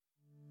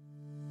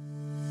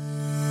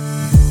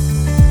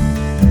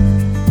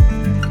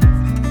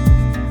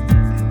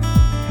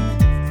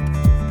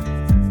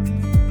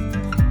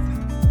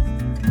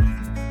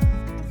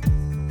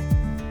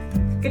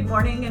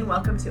morning and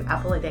welcome to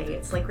Apple a Day.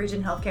 It's Lake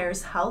Region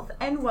Healthcare's health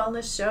and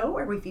wellness show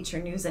where we feature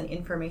news and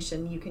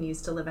information you can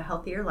use to live a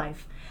healthier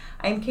life.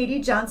 I'm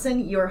Katie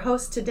Johnson, your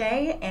host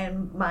today,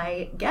 and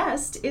my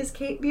guest is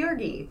Kate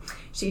Bjorge.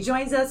 She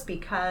joins us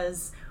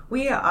because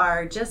we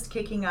are just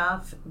kicking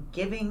off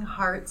Giving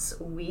Hearts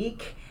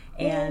Week,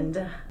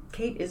 and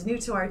Kate is new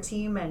to our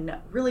team and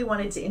really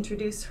wanted to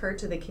introduce her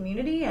to the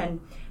community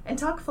and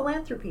talk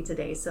philanthropy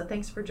today. So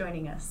thanks for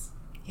joining us.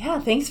 Yeah,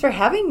 thanks for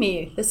having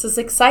me. This is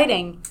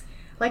exciting.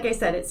 Like I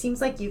said, it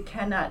seems like you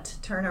cannot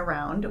turn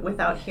around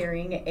without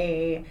hearing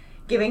a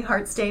Giving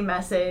Hearts Day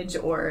message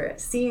or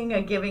seeing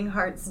a Giving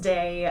Hearts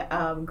Day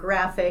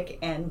graphic,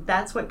 and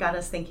that's what got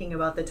us thinking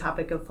about the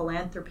topic of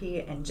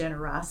philanthropy and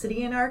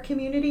generosity in our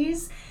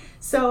communities.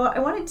 So I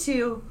wanted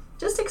to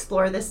just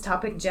explore this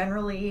topic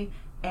generally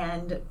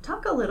and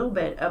talk a little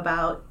bit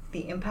about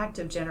the impact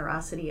of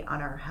generosity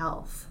on our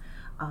health,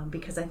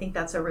 because I think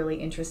that's a really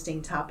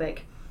interesting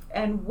topic.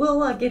 And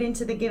we'll get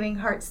into the Giving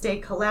Hearts Day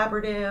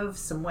collaborative,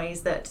 some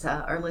ways that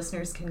our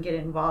listeners can get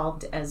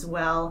involved as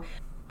well.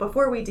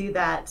 Before we do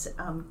that,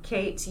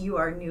 Kate, you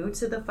are new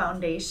to the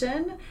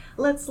foundation.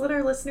 Let's let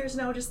our listeners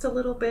know just a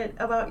little bit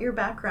about your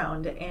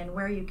background and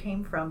where you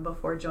came from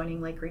before joining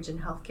Lake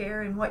Region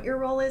Healthcare and what your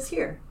role is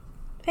here.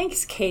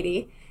 Thanks,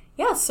 Katie.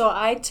 Yeah, so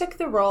I took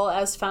the role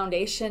as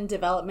Foundation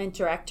Development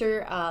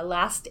Director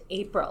last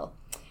April.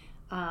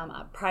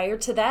 Prior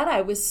to that,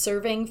 I was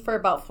serving for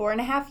about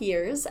 4.5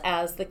 years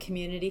as the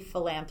Community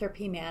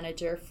Philanthropy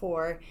Manager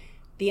for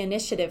the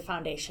Initiative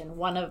Foundation,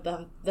 one of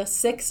the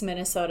 6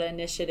 Minnesota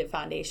Initiative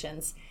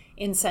Foundations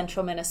in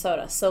central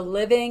Minnesota. So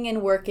living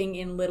and working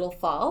in Little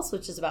Falls,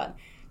 which is about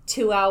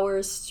 2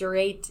 hours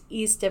straight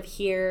east of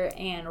here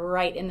and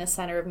right in the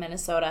center of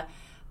Minnesota.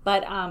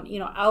 But,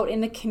 out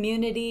in the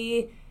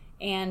community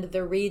and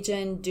the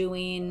region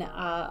doing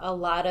a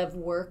lot of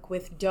work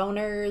with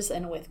donors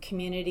and with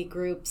community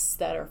groups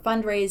that are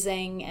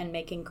fundraising and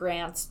making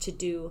grants to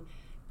do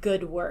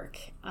good work.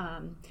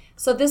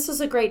 So this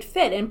was a great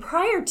fit. And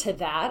prior to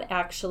that,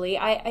 actually,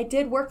 I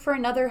did work for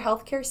another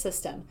healthcare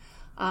system.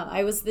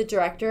 I was the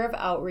director of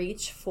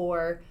outreach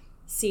for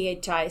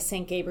CHI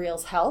St.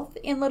 Gabriel's Health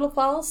in Little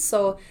Falls.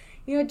 So,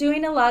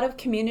 doing a lot of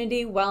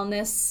community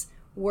wellness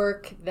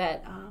work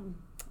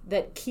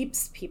that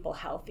keeps people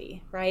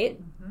healthy, right?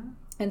 Mm-hmm.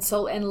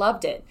 And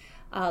loved it.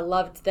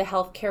 Loved the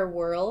healthcare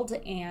world,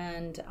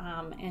 and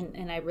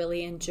I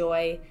really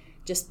enjoy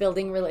just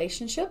building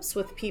relationships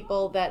with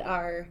people that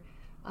are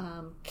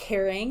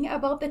caring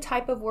about the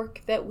type of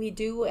work that we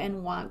do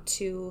and want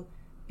to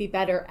be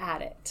better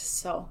at it.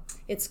 So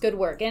it's good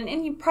work.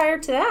 And prior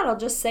to that, I'll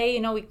just say,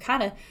 we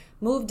kind of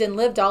moved and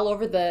lived all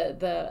over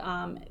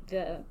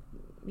the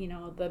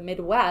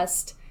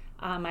Midwest.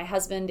 My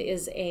husband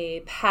is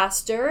a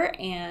pastor,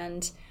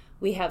 and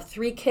we have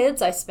 3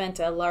 kids. I spent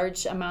a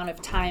large amount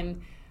of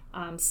time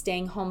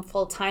staying home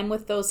full time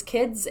with those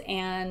kids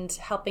and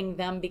helping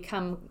them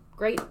become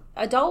great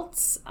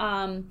adults,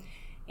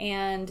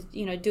 and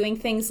doing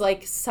things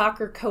like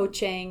soccer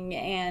coaching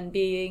and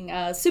being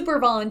a super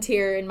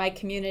volunteer in my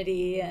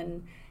community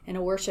and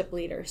a worship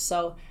leader.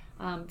 So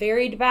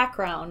varied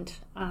background,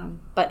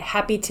 but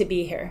happy to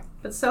be here.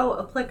 But so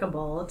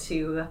applicable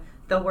to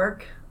the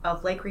work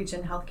of Lake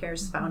Region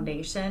Healthcare's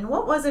Foundation.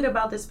 What was it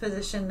about this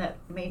position that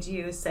made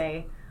you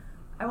say,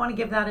 I want to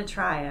give that a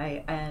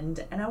try,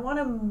 and I want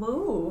to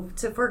move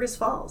to Fergus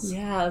Falls?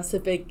 Yeah, it was a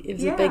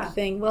big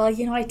thing. Well,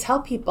 I tell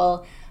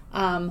people,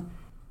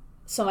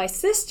 so my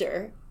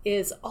sister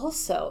is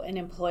also an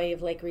employee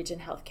of Lake Region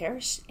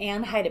Healthcare,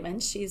 Ann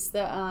Heidemann. She's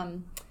the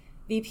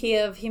VP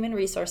of Human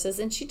Resources,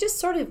 and she just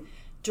sort of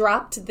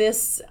dropped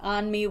this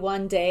on me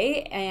one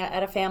day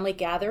at a family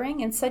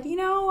gathering and said,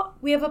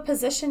 we have a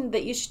position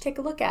that you should take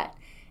a look at.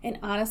 And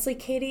honestly,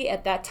 Katie,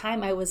 at that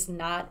time, I was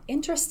not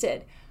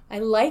interested. I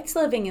liked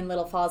living in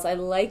Little Falls. I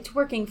liked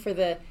working for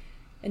the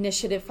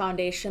Initiative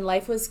Foundation.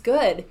 Life was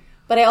good.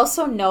 But I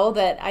also know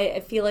that I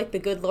feel like the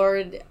good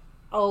Lord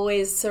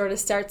always sort of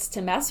starts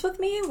to mess with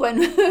me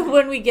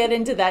when we get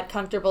into that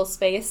comfortable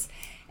space.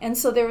 And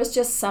so there was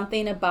just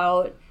something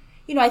about,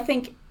 I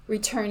think,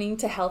 returning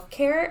to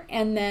healthcare,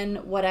 and then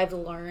what I've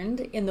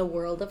learned in the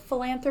world of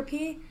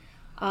philanthropy,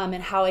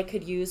 and how I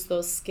could use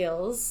those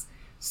skills.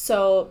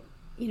 So,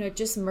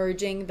 just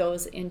merging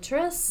those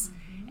interests,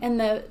 mm-hmm. and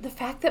the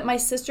fact that my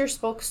sister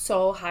spoke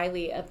so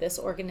highly of this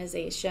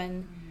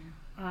organization.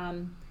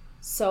 Mm-hmm.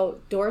 So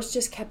doors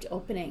just kept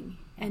opening.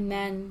 And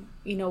then,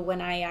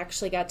 when I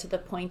actually got to the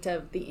point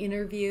of the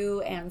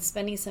interview and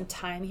spending some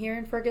time here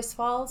in Fergus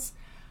Falls,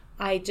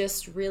 I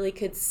just really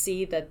could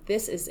see that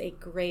this is a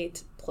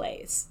great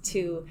place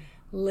to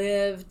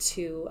live,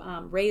 to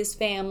raise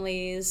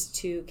families,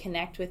 to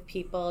connect with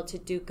people, to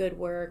do good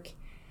work.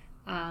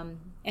 And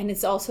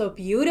it's also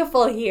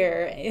beautiful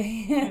here,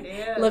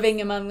 living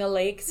among the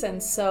lakes.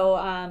 And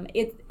so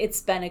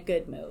it's been a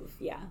good move,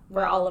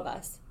 for all of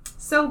us.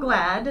 So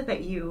glad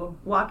that you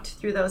walked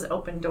through those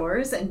open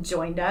doors and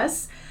joined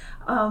us.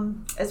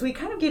 As we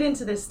kind of get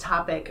into this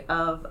topic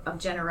of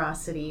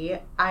generosity,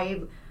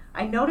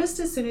 I noticed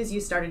as soon as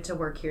you started to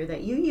work here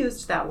that you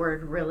used that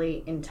word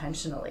really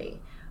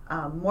intentionally.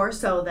 more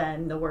so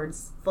than the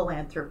words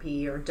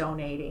philanthropy or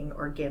donating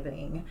or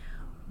giving.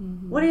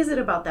 What is it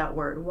about that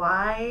word?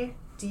 Why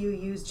do you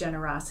use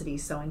generosity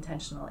so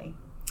intentionally?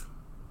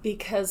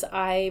 Because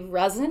I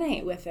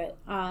resonate with it.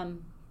 I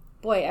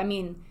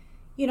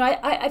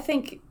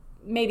think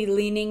maybe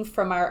leaning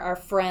from our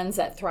friends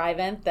at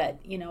Thrivent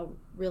that,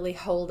 really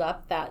hold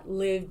up that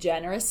live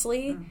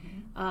generously.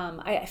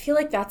 I feel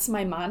like that's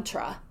my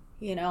mantra.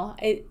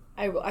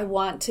 I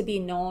want to be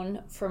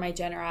known for my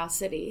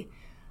generosity,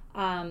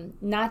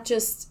 not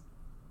just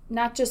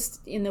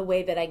in the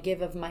way that I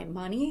give of my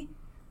money,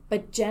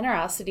 but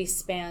generosity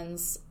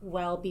spans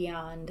well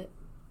beyond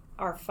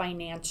our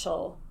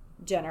financial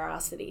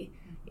generosity.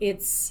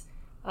 It's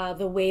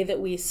the way that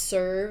we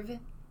serve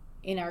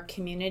in our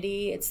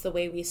community. It's the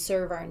way we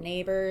serve our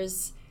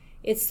neighbors.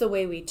 It's the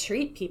way we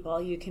treat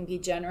people. You can be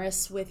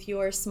generous with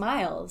your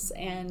smiles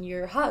and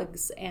your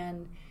hugs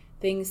and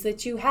things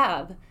that you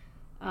have.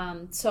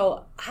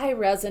 So I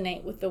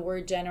resonate with the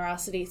word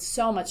generosity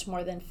so much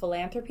more than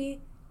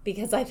philanthropy,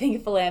 because I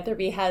think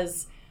philanthropy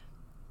has,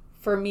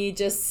 for me,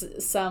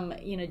 just some,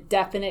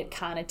 definite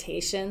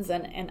connotations.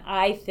 And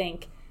I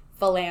think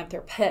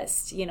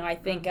philanthropist, I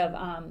think of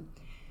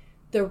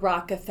the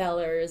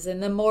Rockefellers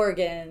and the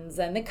Morgans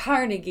and the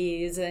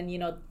Carnegies. And,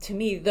 to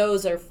me,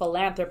 those are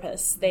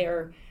philanthropists. They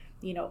are,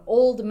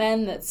 old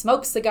men that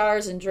smoke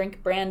cigars and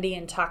drink brandy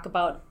and talk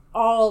about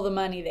all the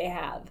money they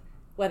have,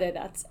 whether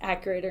that's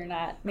accurate or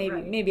not,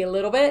 maybe a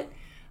little bit.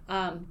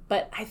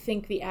 But I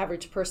think the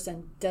average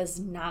person does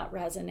not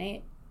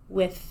resonate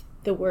with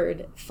the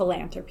word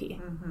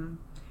philanthropy.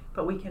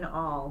 But we can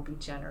all be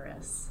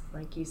generous,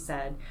 like you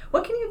said.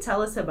 What can you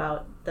tell us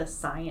about the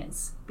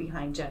science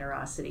behind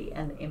generosity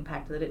and the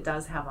impact that it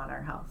does have on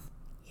our health?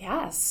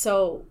 Yeah,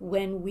 so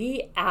when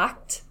we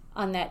act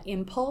on that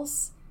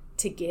impulse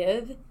to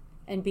give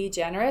and be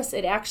generous,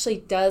 it actually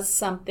does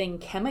something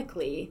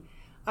chemically.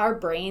 Our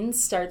brain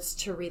starts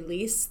to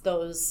release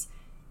those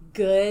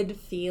good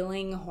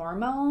feeling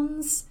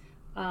hormones,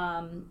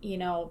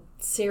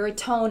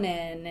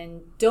 serotonin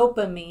and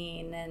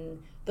dopamine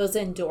and those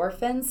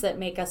endorphins that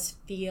make us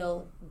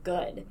feel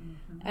good.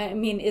 I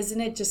mean,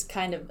 isn't it just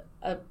kind of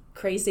a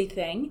crazy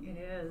thing? It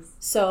is.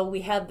 So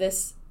we have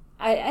this,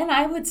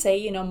 I would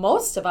say,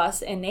 most of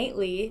us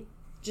innately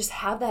just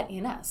have that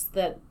in us,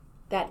 that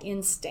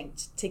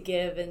instinct to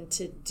give and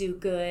to do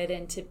good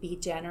and to be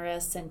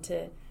generous and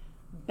to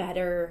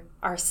better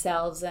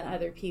ourselves and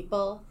other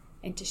people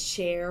and to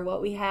share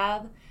what we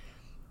have.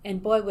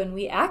 And boy, when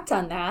we act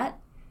on that,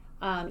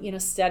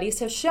 studies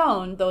have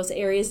shown those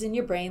areas in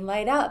your brain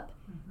light up.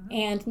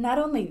 And not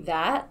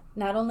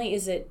only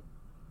is it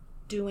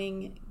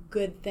doing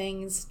good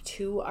things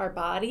to our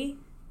body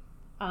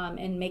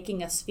and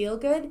making us feel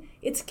good,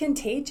 it's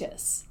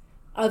contagious.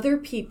 Other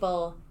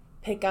people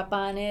pick up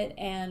on it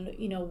and,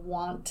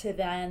 want to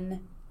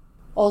then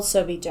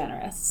also be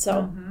generous.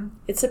 So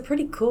it's a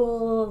pretty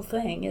cool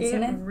thing,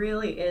 isn't it? It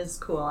really is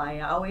cool.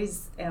 I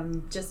always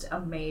am just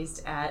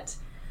amazed at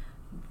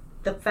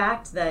the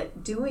fact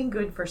that doing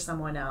good for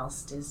someone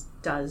else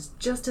does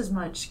just as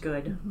much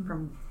good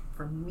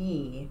for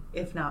me,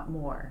 if not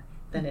more,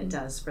 than it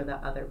does for the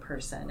other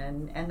person.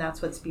 And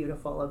that's what's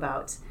beautiful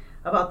about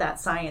that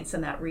science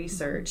and that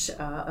research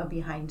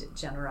behind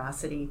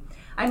generosity.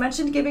 I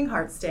mentioned Giving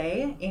Hearts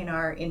Day in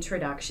our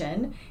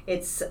introduction.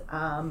 It's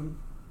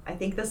I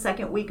think the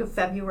second week of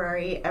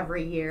February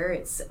every year.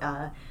 It's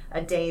a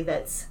day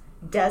that's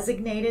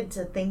designated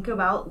to think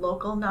about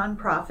local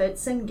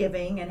nonprofits and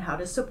giving and how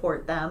to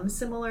support them,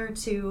 similar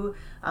to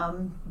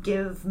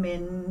Give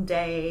Min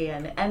Day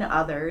and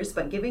others.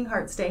 But Giving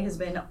Hearts Day has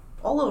been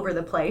all over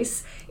the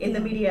place in the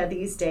media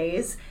these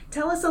days.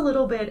 Tell us a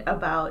little bit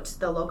about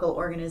the local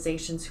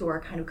organizations who are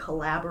kind of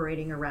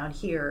collaborating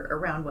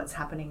around what's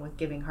happening with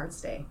Giving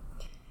Hearts Day.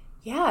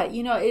 Yeah,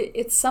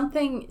 it's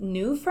something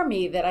new for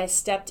me that I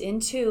stepped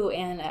into,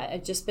 and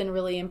I've just been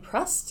really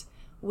impressed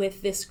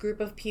with this group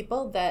of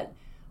people that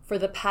for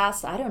the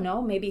past,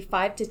 maybe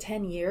 5 to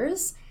 10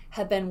 years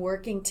have been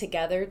working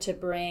together to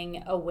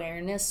bring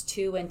awareness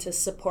to and to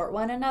support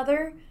one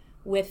another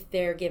with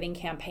their giving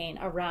campaign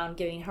around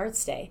Giving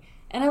Hearts Day.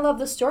 And I love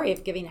the story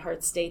of Giving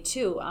Hearts Day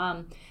too.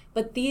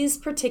 But these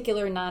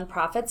particular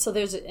nonprofits, so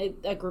there's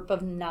a group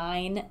of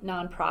 9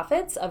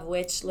 nonprofits, of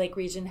which Lake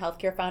Region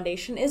Healthcare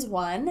Foundation is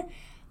one.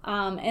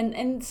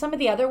 And some of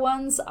the other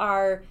ones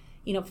are,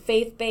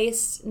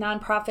 faith-based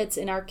nonprofits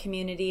in our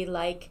community,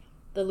 like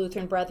the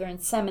Lutheran Brethren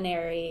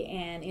Seminary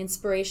and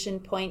Inspiration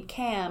Point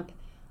Camp,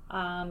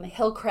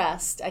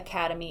 Hillcrest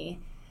Academy.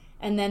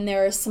 And then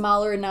there are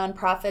smaller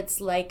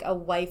nonprofits like A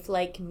Wife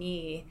Like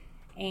Me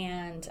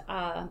and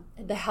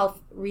the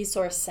Health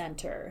Resource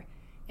Center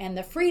and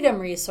the Freedom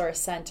Resource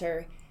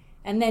Center.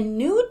 And then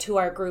new to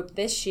our group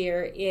this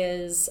year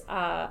is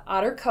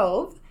Otter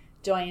Cove,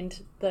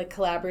 joined the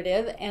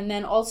collaborative, and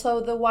then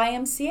also the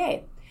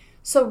YMCA.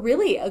 So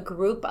really a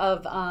group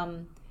of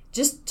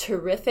just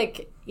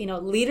terrific,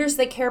 leaders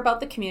that care about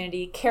the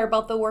community, care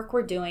about the work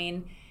we're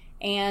doing,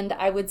 and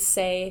I would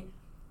say,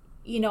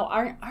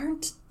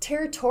 aren't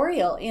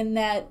territorial in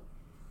that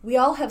we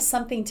all have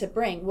something to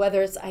bring,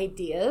 whether it's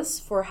ideas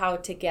for how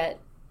to get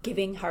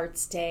Giving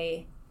Hearts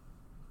Day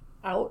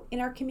out in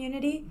our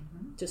community,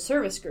 to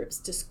service groups,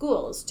 to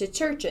schools, to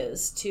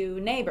churches, to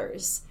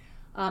neighbors.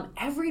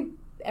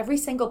 Every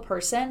single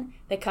person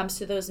that comes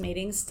to those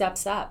meetings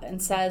steps up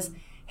and says,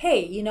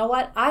 hey, you know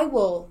what? I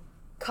will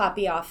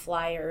copy off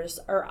flyers,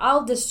 or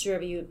I'll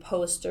distribute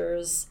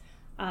posters,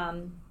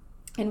 and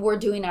we're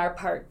doing our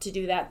part to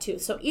do that too.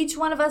 So each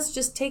one of us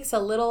just takes a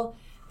little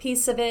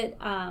piece of it.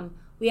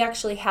 We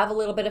actually have a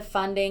little bit of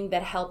funding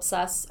that helps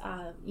us,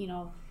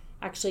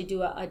 actually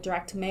do a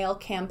direct mail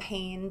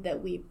campaign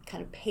that we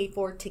kind of pay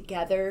for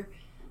together.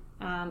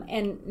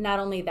 And not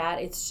only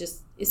that,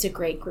 it's a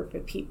great group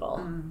of people.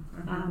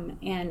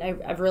 And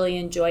I've really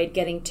enjoyed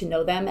getting to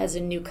know them as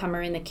a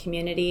newcomer in the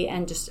community,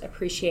 and just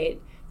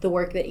appreciate the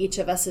work that each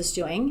of us is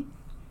doing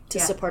to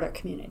support our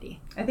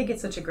community. I think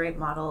it's such a great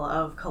model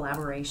of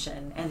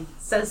collaboration, and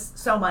says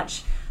so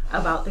much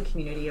about the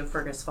community of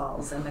Fergus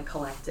Falls and the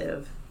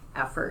collective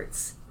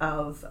efforts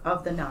of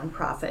the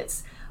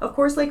nonprofits. Of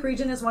course, Lake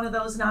Region is one of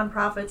those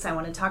nonprofits. I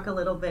want to talk a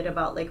little bit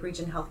about Lake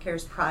Region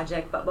Healthcare's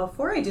project, but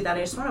before I do that,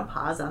 I just want to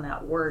pause on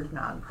that word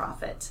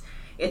nonprofit.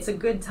 It's a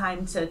good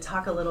time to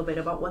talk a little bit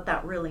about what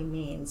that really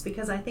means,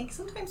 because I think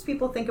sometimes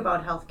people think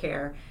about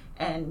healthcare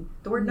and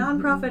the word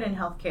nonprofit and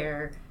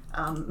healthcare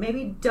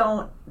maybe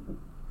don't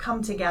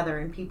come together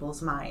in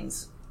people's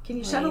minds. Can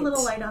you shed a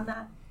little light on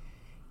that?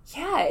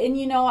 Yeah,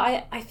 and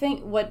I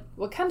think what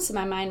comes to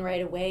my mind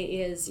right away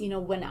is,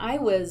 when I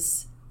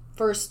was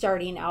first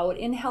starting out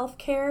in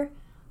healthcare,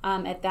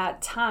 at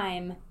that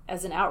time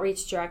as an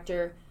outreach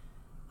director,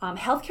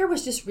 healthcare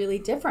was just really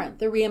different.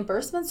 The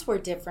reimbursements were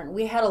different.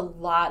 We had a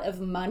lot of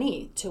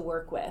money to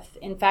work with.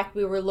 In fact,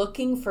 we were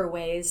looking for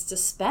ways to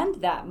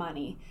spend that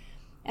money.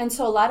 And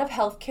so a lot of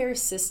healthcare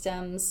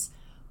systems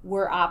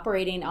were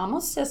operating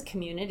almost as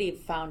community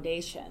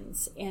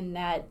foundations, in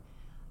that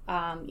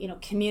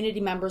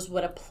community members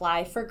would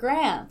apply for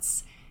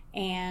grants,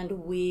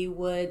 and we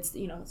would,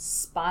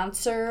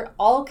 sponsor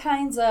all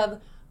kinds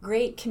of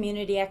great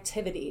community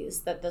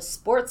activities that the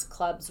sports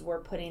clubs were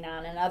putting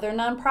on and other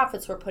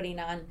nonprofits were putting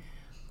on.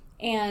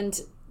 And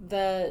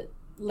the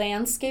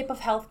landscape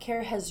of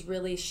healthcare has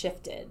really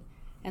shifted.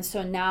 And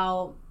so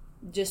now,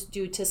 just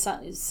due to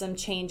some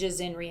changes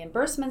in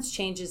reimbursements,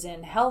 changes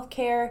in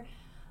healthcare,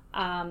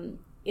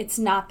 it's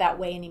not that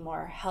way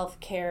anymore.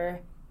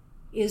 Healthcare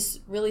is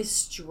really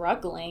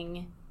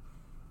struggling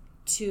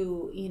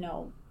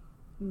to,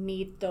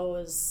 meet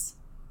those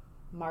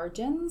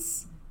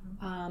margins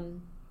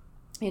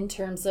in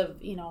terms of,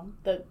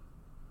 the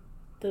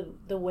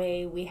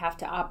way we have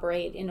to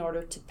operate in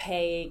order to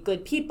pay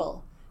good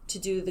people to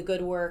do the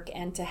good work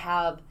and to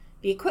have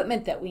the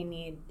equipment that we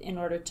need in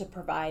order to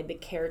provide the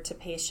care to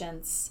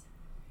patients.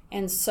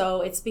 And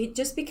so it's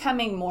just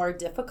becoming more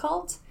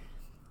difficult.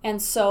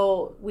 And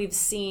so we've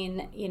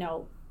seen,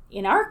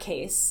 in our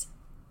case,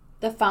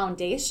 the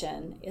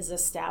foundation is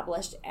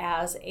established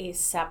as a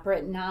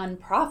separate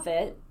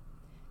nonprofit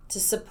to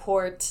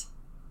support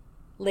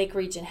Lake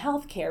Region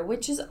Healthcare,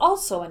 which is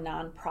also a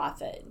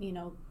nonprofit,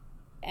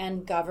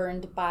 and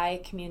governed by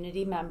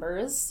community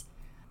members.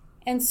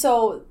 And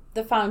so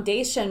the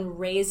foundation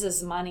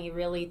raises money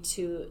really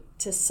to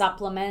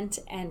supplement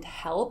and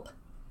help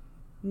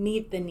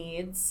meet the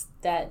needs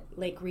that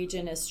Lake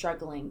Region is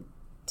struggling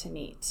to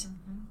meet,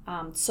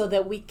 so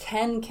that we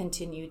can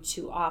continue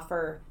to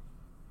offer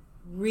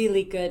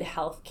really good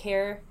health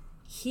care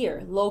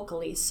here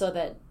locally, so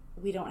that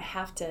we don't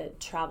have to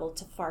travel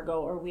to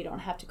Fargo, or we don't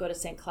have to go to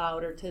St.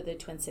 Cloud or to the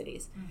Twin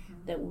Cities,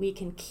 that we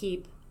can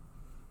keep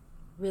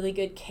really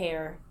good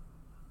care,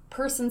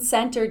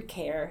 person-centered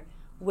care,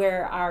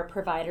 where our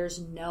providers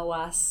know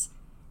us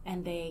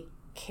and they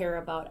care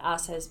about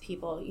us as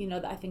people.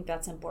 I think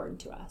that's important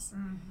to us.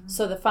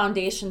 So the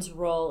foundation's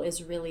role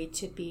is really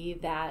to be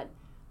that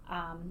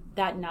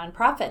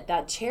nonprofit,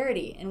 that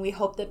charity, and we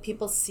hope that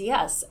people see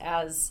us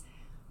as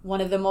one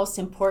of the most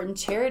important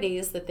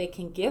charities that they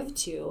can give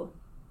to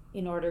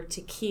in order to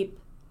keep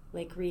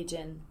Lake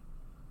Region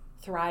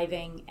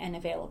thriving and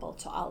available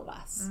to all of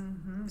us.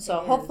 So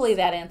hopefully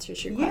that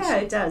answers your question. Yeah,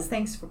 it does.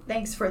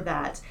 Thanks for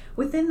that.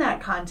 Within that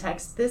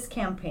context, this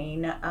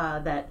campaign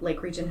that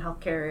Lake Region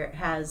Healthcare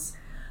has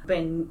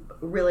been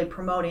really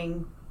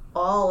promoting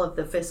all of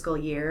the fiscal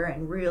year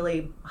and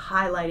really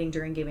highlighting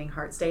during Giving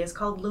Hearts Day is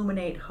called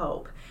Luminate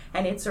Hope.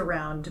 And it's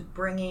around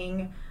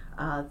bringing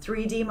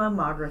 3D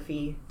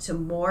mammography to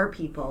more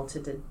people to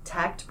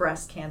detect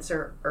breast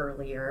cancer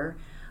earlier.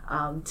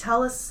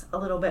 Tell us a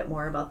little bit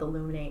more about the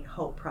Luminate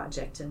Hope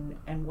project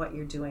and what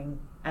you're doing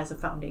as a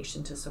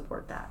foundation to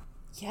support that.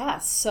 Yeah,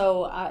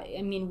 so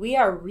we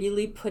are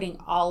really putting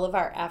all of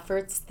our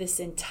efforts this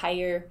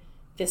entire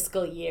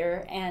fiscal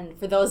year. And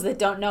for those that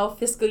don't know,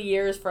 fiscal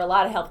years for a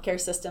lot of healthcare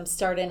systems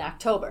start in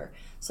October.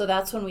 So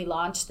that's when we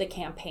launched the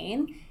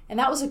campaign. And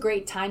that was a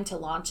great time to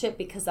launch it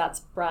because that's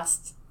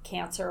Breast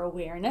Cancer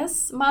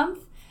Awareness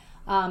Month.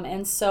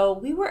 And so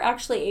we were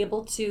actually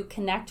able to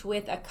connect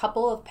with a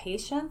couple of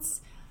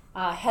patients,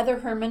 Heather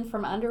Herman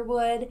from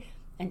Underwood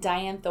and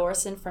Diane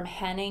Thorson from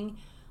Henning,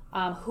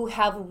 who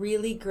have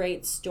really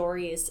great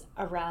stories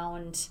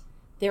around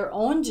their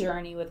own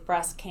journey with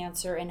breast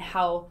cancer and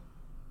how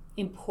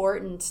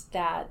important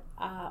that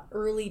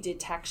early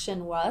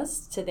detection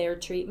was to their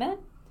treatment,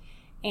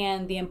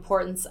 and the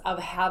importance of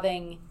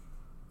having,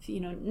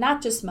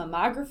 not just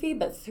mammography,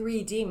 but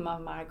 3D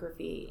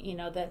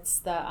mammography, that's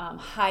the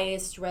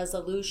highest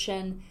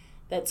resolution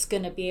that's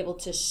going to be able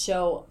to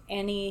show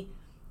any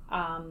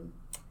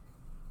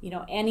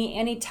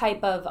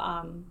type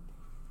of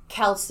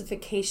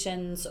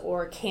calcifications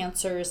or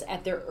cancers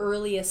at their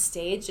earliest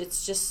stage.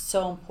 It's just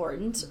so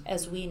important,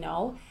 as we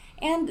know.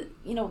 And,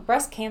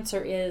 breast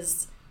cancer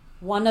is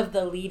one of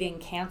the leading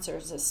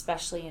cancers,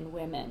 especially in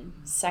women,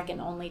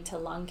 second only to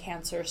lung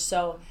cancer.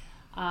 So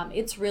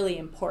it's really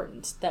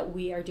important that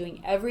we are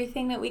doing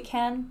everything that we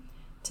can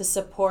to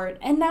support,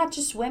 and not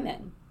just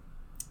women.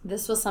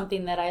 This was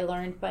something that I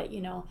learned, but,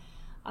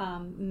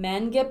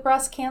 men get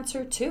breast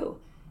cancer too.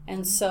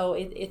 And so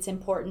it's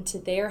important to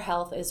their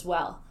health as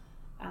well.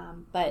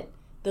 But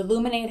the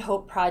Luminate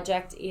Hope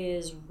Project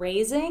is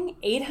raising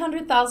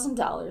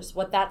 $800,000.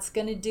 What that's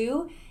going to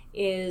do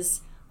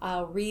is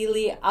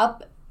really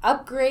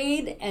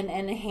upgrade and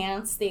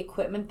enhance the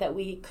equipment that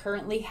we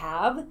currently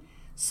have,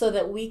 so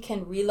that we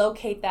can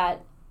relocate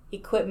that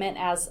equipment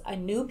as a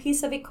new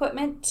piece of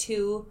equipment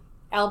to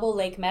Elbow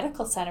Lake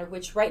Medical Center,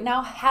 which right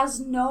now has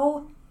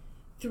no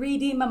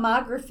 3D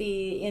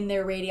mammography in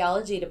their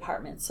radiology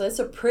department. So it's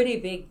a pretty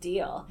big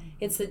deal.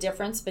 It's the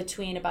difference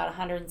between about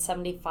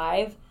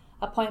 175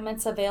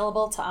 appointments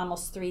available to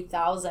almost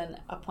 3,000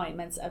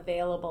 appointments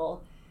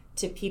available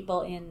to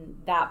people in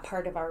that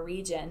part of our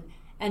region.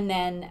 And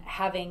then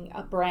having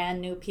a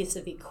brand new piece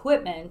of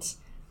equipment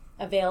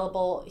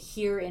available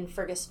here in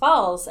Fergus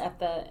Falls at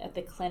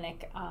the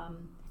clinic,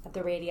 at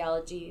the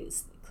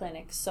radiology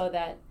clinic, so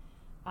that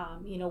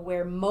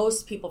where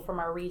most people from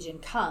our region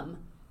come,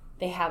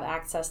 they have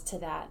access to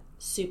that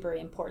super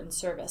important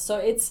service. So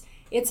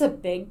it's a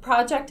big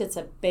project. It's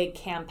a big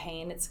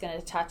campaign. It's going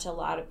to touch a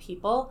lot of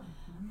people,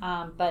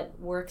 but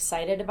we're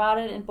excited about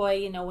it. And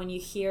boy, when you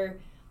hear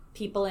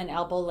people in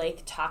Elbow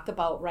Lake talk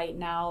about right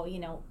now,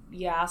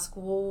 you ask,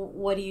 well,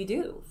 what do you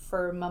do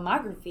for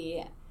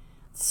mammography?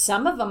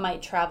 Some of them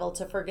might travel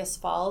to Fergus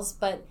Falls,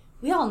 but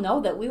we all know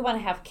that we want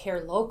to have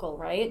care local,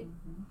 right?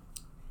 Mm-hmm.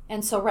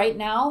 And so right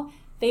now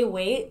they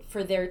wait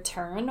for their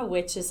turn,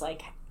 which is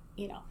like,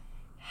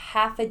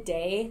 half a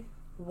day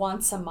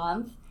once a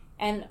month.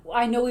 And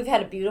I know we've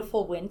had a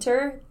beautiful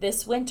winter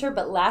this winter,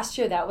 but last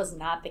year that was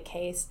not the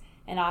case.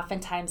 And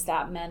oftentimes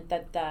that meant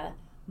that the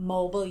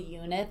mobile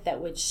unit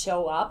that would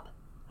show up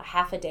a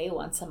half a day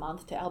once a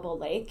month to Elbow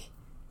Lake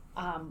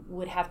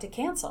would have to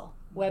cancel,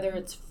 whether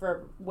it's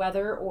for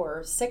weather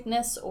or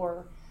sickness,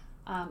 or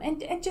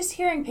and just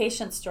hearing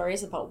patient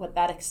stories about what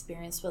that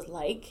experience was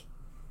like,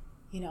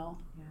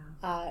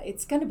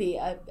 it's going to be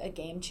a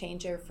game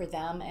changer for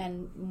them.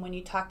 And when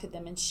you talk to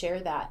them and share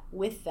that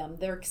with them,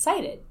 they're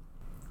excited.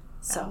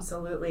 So.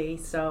 Absolutely.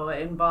 So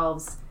it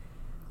involves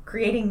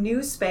creating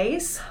new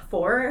space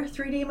for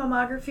 3D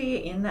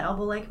mammography in the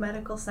Elbow Lake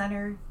Medical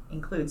Center,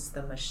 includes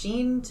the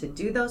machine to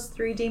do those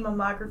 3D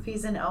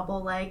mammographies in Elbow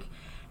Lake,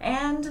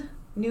 and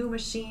new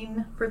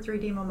machine for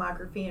 3D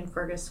mammography in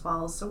Fergus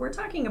Falls. So we're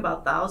talking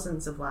about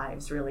thousands of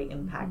lives really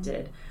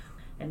impacted. Mm-hmm.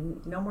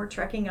 And no more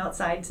trekking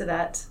outside to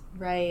that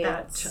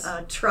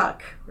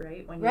truck,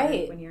 right?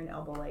 When you're in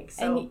Elbow Lake.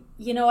 So, and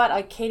you know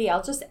what, Katie,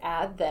 I'll just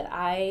add that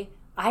I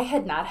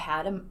had not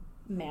had a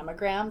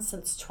mammogram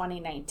since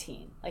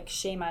 2019. Like,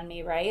 shame on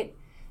me, right?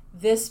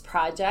 This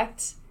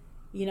project,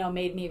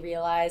 made me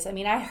realize. I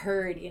mean, I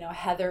heard,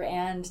 Heather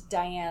and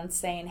Diane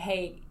saying,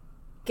 "Hey,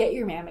 get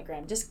your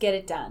mammogram, just get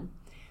it done."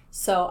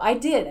 So I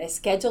did. I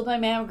scheduled my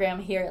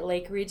mammogram here at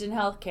Lake Region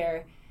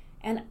Healthcare,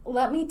 and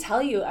let me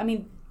tell you, I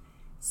mean,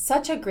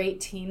 such a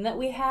great team that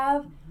we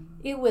have.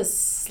 It was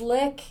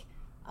slick.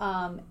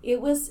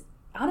 It was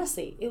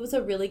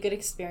a really good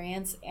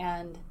experience,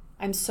 and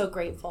I'm so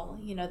grateful,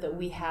 that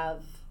we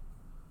have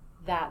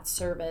that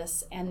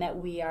service and that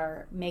we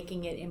are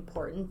making it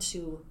important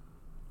to,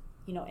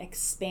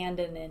 expand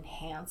and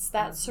enhance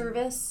that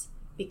service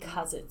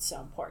because it's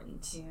so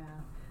important. Yeah.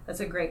 That's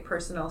a great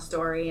personal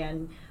story,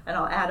 and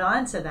I'll add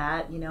on to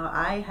that.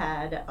 I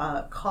had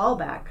a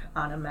callback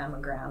on a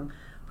mammogram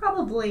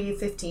probably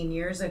 15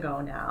 years ago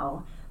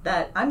now,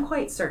 that I'm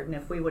quite certain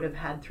if we would have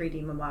had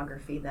 3D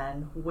mammography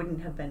then,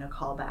 wouldn't have been a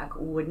callback,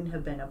 wouldn't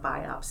have been a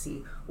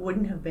biopsy,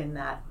 wouldn't have been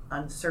that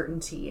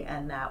uncertainty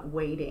and that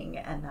waiting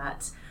and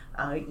that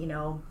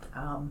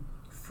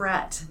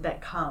fret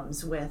that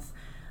comes with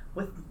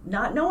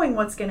not knowing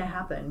what's going to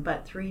happen.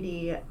 But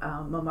 3D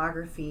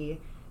mammography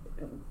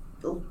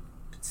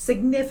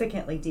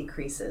significantly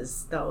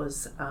decreases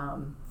those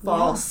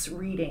false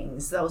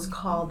readings, those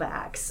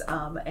callbacks,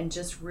 and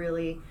just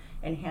really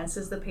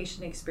enhances the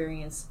patient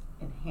experience,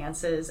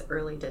 enhances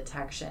early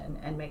detection,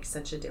 and makes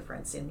such a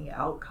difference in the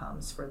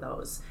outcomes for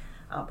those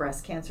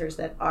breast cancers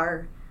that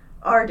are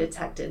are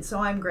detected. So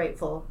I'm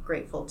grateful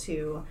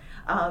to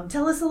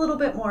tell us a little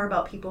bit more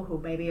about people who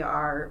maybe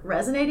are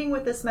resonating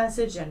with this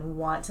message and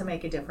want to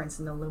make a difference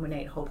in the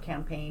Luminate Hope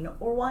campaign,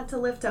 or want to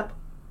lift up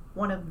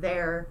one of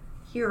their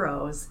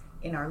heroes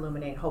in our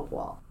Luminate Hope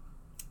Wall.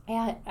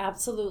 Yeah,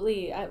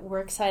 absolutely. We're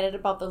excited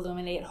about the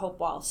Luminate Hope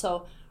Wall.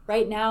 So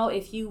right now,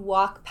 if you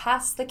walk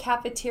past the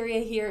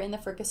cafeteria here in the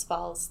Fergus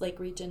Falls Lake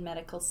Region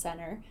Medical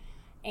Center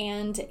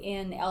and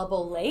in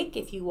Elbow Lake,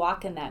 if you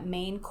walk in that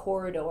main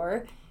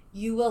corridor,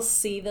 you will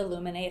see the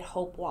Luminate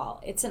Hope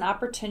Wall. It's an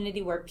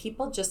opportunity where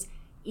people just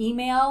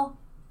email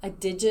a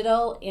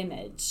digital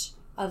image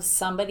of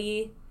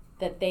somebody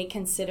that they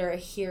consider a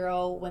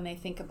hero when they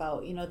think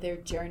about, their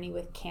journey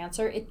with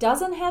cancer. It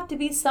doesn't have to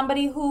be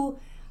somebody who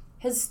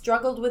has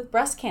struggled with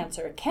breast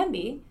cancer. It can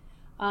be.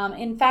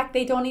 In fact,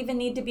 they don't even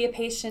need to be a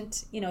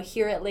patient,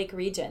 here at Lake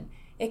Region.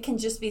 It can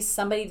just be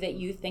somebody that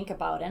you think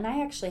about. And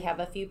I actually have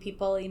a few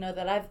people,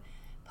 that I've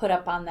put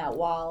up on that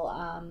wall,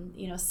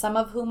 some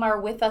of whom are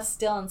with us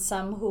still and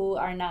some who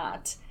are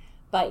not.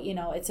 But,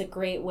 it's a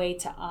great way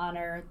to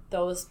honor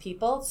those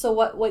people. So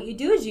what you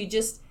do is you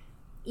just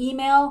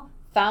email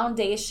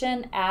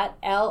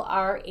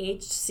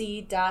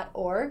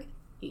foundation@lrhc.org.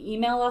 You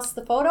email us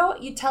the photo,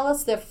 you tell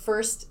us the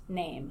first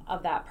name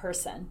of that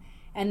person,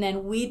 and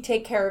then we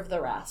take care of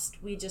the rest.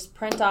 We just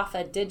print off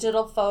a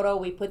digital photo,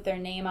 we put their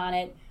name on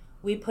it,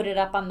 we put it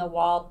up on the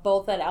wall,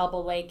 both at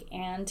Elbow Lake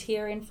and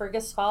here in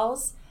Fergus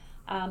Falls.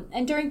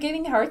 And during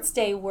Giving Hearts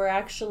Day, we're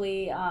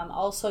actually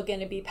also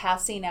going to be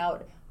passing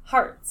out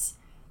hearts.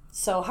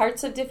 So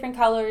hearts of different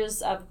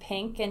colors of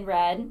pink and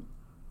red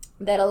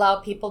that allow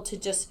people to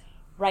just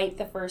write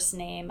the first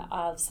name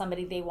of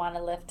somebody they want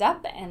to lift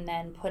up and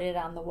then put it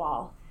on the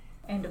wall.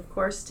 And of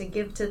course, to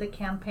give to the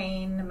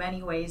campaign,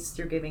 many ways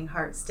through Giving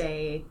Hearts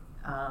Day,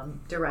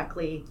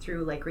 directly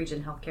through Lake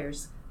Region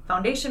Healthcare's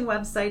foundation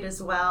website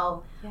as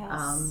well.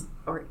 Yes.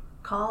 Or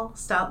call,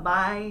 stop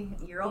by.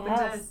 You're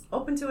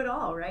open to it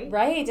all, right?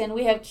 Right, and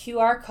we have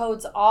QR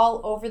codes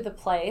all over the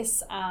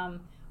place.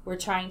 We're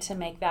trying to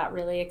make that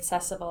really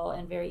accessible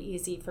and very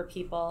easy for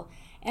people.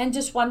 And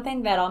just one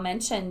thing that I'll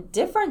mention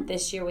different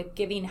this year with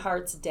Giving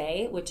Hearts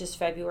Day, which is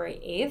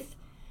February 8th,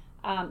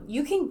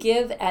 you can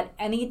give at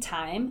any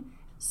time.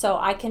 So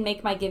I can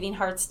make my Giving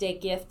Hearts Day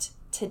gift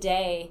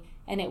today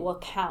and it will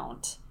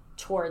count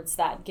towards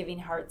that Giving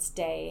Hearts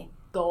Day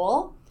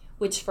goal,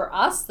 which for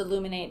us, the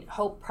Luminate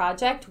Hope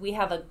Project, we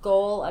have a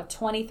goal of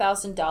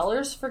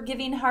 $20,000 for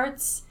Giving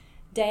Hearts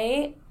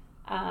Day.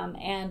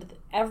 And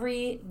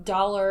every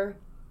dollar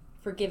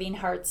for Giving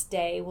Hearts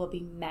Day will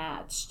be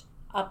matched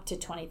up to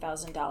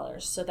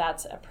 $20,000. So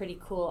that's a pretty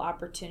cool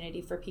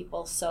opportunity for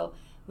people. So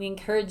we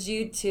encourage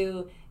you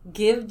to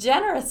give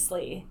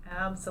generously.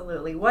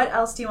 Absolutely. What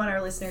else do you want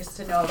our listeners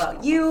to know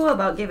about you,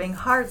 about Giving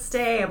Hearts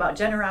Day, about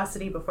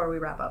generosity before we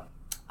wrap up?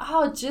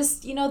 Oh,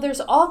 just,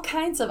 there's all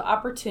kinds of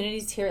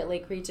opportunities here at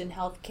Lake Region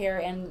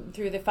Healthcare and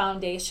through the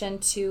foundation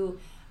to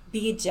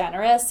be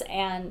generous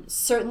and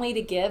certainly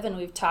to give. And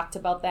we've talked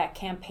about that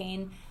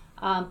campaign.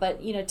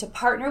 But, to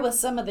partner with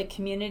some of the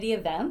community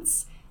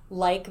events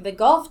like the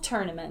golf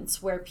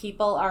tournaments where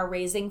people are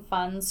raising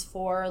funds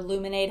for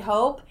Luminate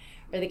Hope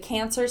or the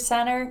Cancer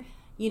Center.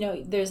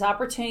 There's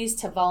opportunities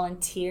to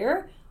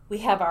volunteer. We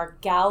have our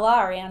gala,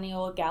 our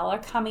annual gala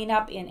coming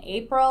up in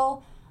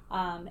April.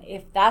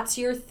 If that's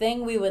your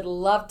thing, we would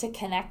love to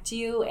connect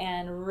you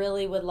and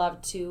really would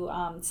love to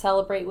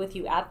celebrate with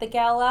you at the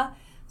gala.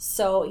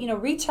 So,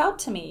 reach out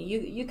to me.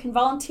 You can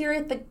volunteer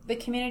at the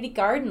community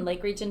garden,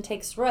 Lake Region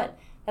Takes Root.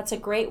 That's a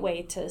great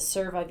way to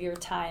serve of your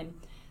time.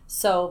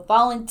 So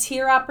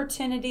volunteer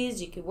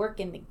opportunities, you could work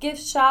in the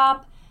gift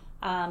shop,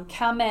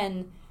 come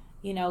and,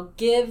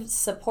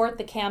 support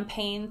the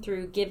campaign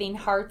through Giving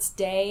Hearts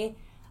Day.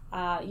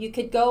 You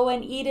could go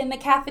and eat in the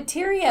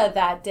cafeteria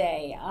that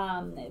day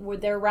where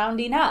they're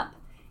rounding up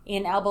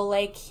in Elbow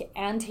Lake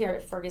and here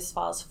at Fergus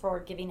Falls for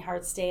Giving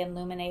Hearts Day and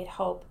Luminate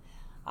Hope.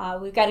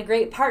 We've got a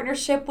great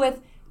partnership with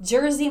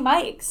Jersey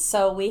Mike's.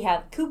 So we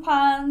have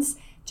coupons.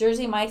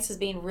 Jersey Mike's is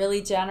being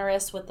really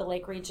generous with the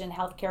Lake Region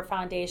Healthcare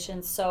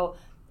Foundation. So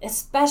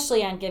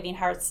especially on Giving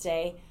Hearts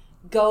Day,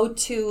 go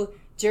to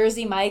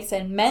Jersey Mike's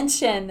and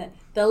mention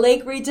the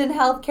Lake Region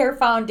Healthcare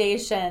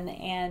Foundation,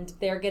 and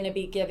they're going to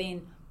be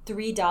giving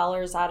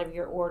 $3 out of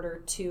your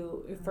order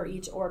for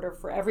each order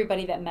for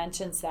everybody that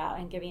mentions that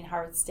on Giving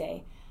Hearts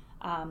Day.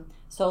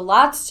 So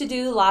lots to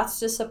do, lots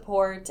to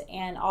support,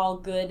 and all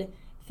good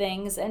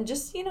things. And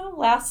just,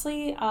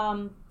 lastly,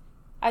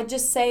 I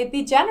just say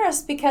be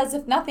generous, because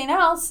if nothing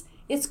else,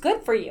 it's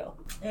good for you.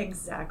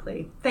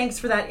 Exactly. Thanks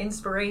for that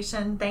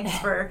inspiration. Thanks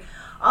for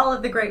all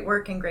of the great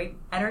work and great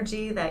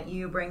energy that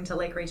you bring to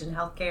Lake Region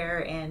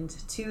Healthcare and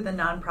to the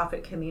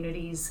nonprofit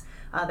communities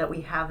that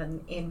we have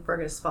in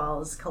Fergus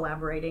Falls,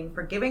 collaborating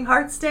for Giving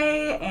Hearts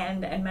Day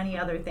and many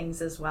other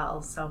things as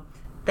well. So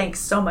thanks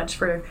so much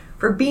for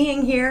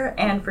being here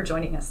and for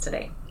joining us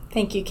today.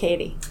 Thank you,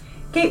 Katie.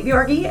 Kate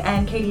Bjorge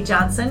and Katie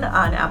Johnson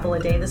on Apple a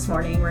Day this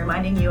morning,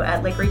 reminding you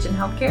at Lake Region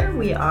Healthcare,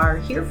 we are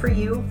here for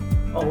you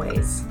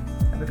always.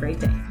 Have a great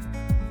day.